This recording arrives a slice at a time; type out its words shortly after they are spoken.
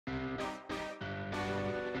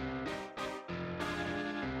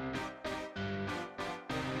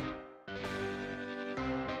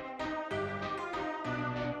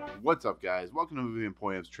What's up, guys? Welcome to Movie and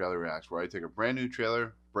Points Trailer Reacts, where I take a brand new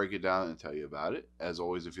trailer, break it down, and tell you about it. As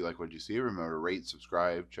always, if you like what you see, remember to rate,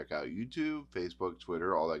 subscribe, check out YouTube, Facebook,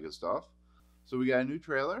 Twitter, all that good stuff. So we got a new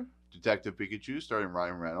trailer, Detective Pikachu, starring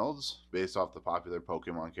Ryan Reynolds, based off the popular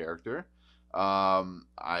Pokemon character.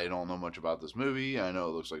 I don't know much about this movie. I know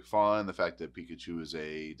it looks like fun. The fact that Pikachu is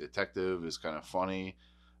a detective is kind of funny.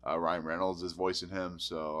 Ryan Reynolds is voicing him,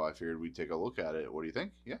 so I figured we'd take a look at it. What do you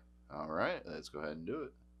think? Yeah. All right, let's go ahead and do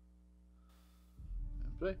it.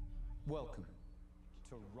 And play. Welcome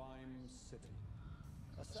to Rhyme City.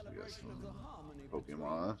 A celebration of the harmony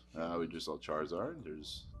Pokemon. We just saw Charizard.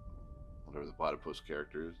 There's whatever the platypus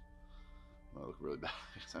character is. Might look really bad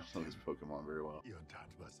because I don't know this Pokemon very well. Your dad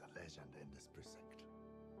was a legend in this precinct.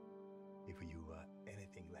 If you were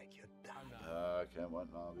anything like your dad. Can't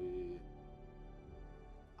want Navi.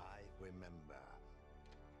 I remember.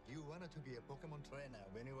 You wanted to be a Pokemon trainer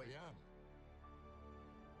when you were young.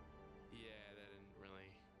 Yeah, that didn't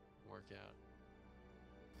really work out.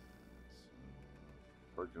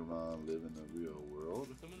 Pokemon live in the real world.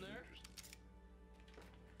 Someone there?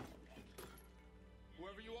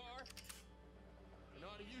 Whoever you are, I know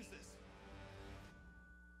how to use this.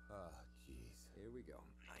 Oh, jeez. Here we go.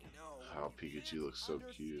 I know. How Pikachu looks so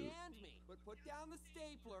cute. Me, but put down the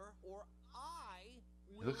stapler, or I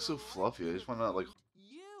He looks so fluffy. I just want to like.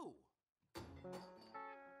 You.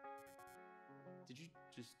 Did you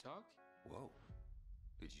just talk? Whoa.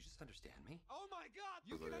 Did you just understand me? Oh my God!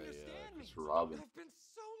 You Look can like a, understand me. Christopher Robin. I've been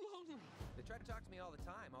so lonely. They try to talk to me all the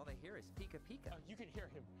time. All they hear is Pika Pika. You can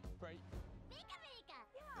hear him, right? Pika Pika!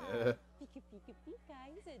 Yeah. Pika Pika Pika,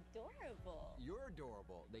 he's adorable. You're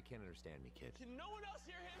adorable. They can't understand me, kid. Can no one else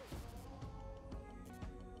hear him?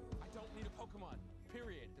 I don't need a Pokemon.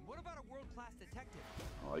 Period. Then what about a world-class detective?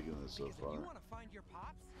 I'm liking this so Because far. if you want to find your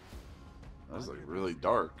pops, That's like really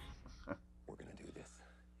dark. We're gonna do this.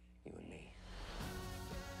 You and me.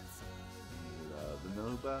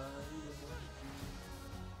 Nobody.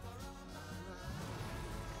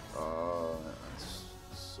 Oh, that's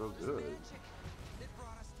so there's good. magic that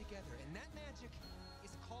brought us together, and that magic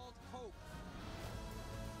is called hope.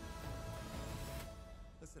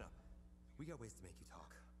 Listen up. We got ways to make you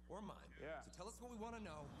talk. Or mine. Yeah. So tell us what we want to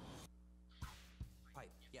know.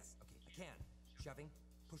 Pipe. Yes. Okay. I can. Shoving.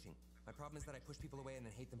 Pushing. My problem is that I push people away and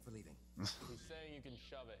then hate them for leaving. He's saying you can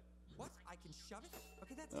shove it. What? I can shove it?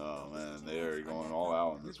 Okay, that's Oh it. man, they are going all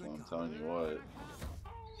out on this one. I'm telling you what.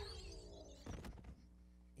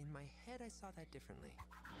 In my head, I saw that differently.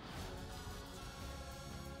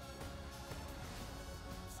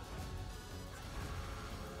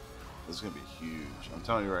 This is gonna be huge. I'm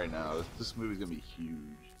telling you right now, this movie's gonna be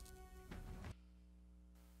huge.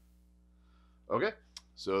 Okay,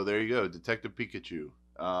 so there you go, Detective Pikachu.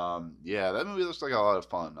 Yeah, that movie looks like a lot of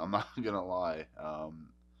fun. I'm not gonna lie.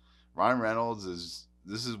 Ryan Reynolds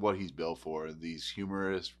this is what he's built for. These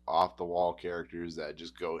humorous, off the wall characters that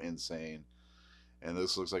just go insane. And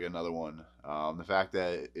this looks like another one. The fact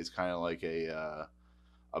that it's kind of like a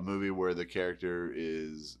movie where the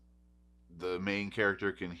main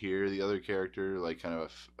character can hear the other character, like kind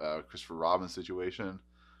of a Christopher Robin situation.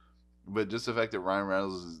 But just the fact that Ryan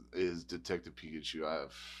Reynolds is Detective Pikachu,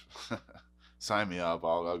 sign me up.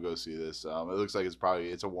 I'll go see this. It looks like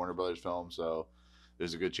it's a Warner Brothers film, so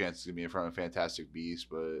there's a good chance it's gonna be in front of Fantastic Beasts.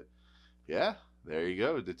 But yeah, there you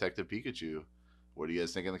go, Detective Pikachu. What do you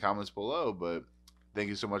guys think in the comments below? But thank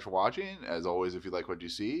you so much for watching. As always, if you like what you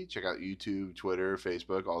see, check out YouTube, Twitter,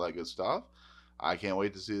 Facebook, all that good stuff. I can't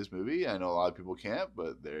wait to see this movie. I know a lot of people can't,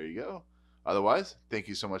 but there you go. Otherwise, thank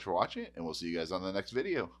you so much for watching, and we'll see you guys on the next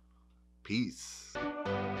video. Peace.